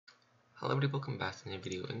Hello everybody, welcome back to a new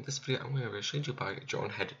video. In this video, I'm going to show you about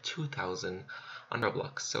Dronehead 2000 on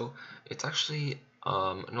Roblox. So it's actually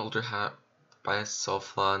an older hat by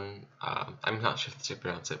Sulfan. I'm not sure if you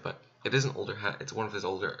pronounce it, but it is an older hat. It's one of his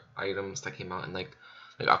older items that came out in like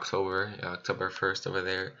October 1st over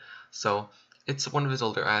there. So it's one of his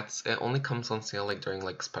older hats. It only comes on sale like during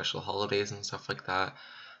like special holidays and stuff like that.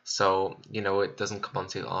 So, it doesn't come on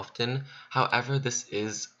sale often. However, this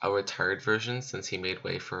is a retired version since he made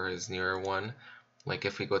way for his newer one. Like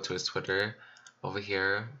if we go to his Twitter over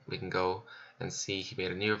here, we can go and see he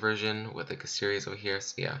made a newer version with like a series over here.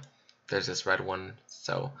 So yeah, there's this red one.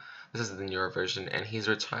 So this is the newer version, and he's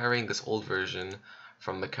retiring this old version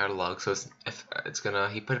from the catalog. So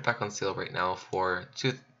he put it back on sale right now for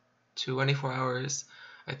 24 hours,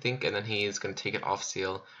 I think, and then he's gonna take it off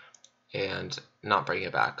sale and not bring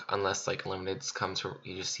it back unless like limiteds comes from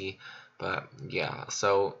UGC. But yeah,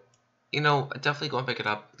 so definitely go and pick it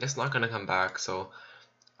up. It's not gonna come back, so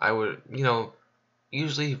I would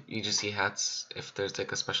usually UGC hats, if there's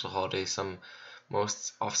like a special holiday,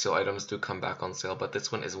 most off sale items do come back on sale, but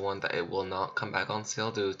this one is one that it will not come back on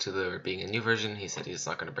sale due to there being a new version. He said he's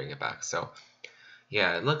not gonna bring it back. So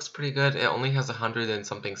yeah, it looks pretty good. It only has 100 and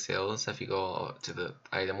something sales if you go to the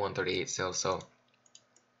item 138 sales, so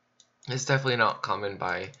it's definitely not common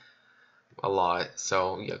by a lot.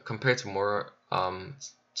 So yeah, compared to more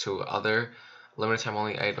to other limited time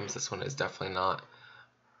only items, this one is definitely not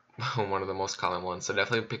one of the most common ones. So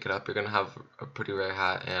definitely pick it up. You're gonna have a pretty rare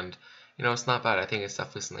hat, and it's not bad. I think it's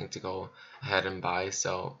definitely something to go ahead and buy.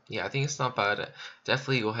 So yeah, I think it's not bad.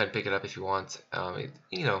 Definitely go ahead and pick it up if you want.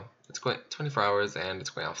 It's going 24 hours and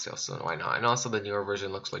it's going off sale, so why not? And also the newer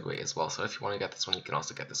version looks like great as well. So if you want to get this one, you can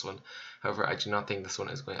also get this one. However, I do not think this one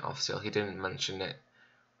is going off sale. He didn't mention it.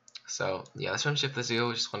 So yeah, that's pretty much it for this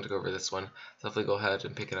video. Just wanted to go over this one. Definitely go ahead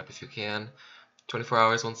and pick it up if you can. 24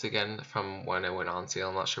 hours once again from when it went on sale.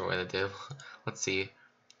 I'm not sure when it did. Let's see.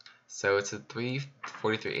 So it's at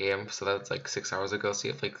 3:43 a.m. So that's like 6 hours ago. So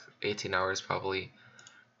you have like 18 hours probably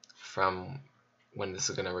from when this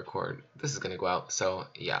is gonna record. This is gonna go out. So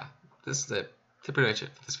yeah, this is it. That's pretty much it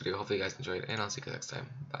for this video. Hopefully you guys enjoyed, and I'll see you guys next time.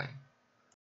 Bye.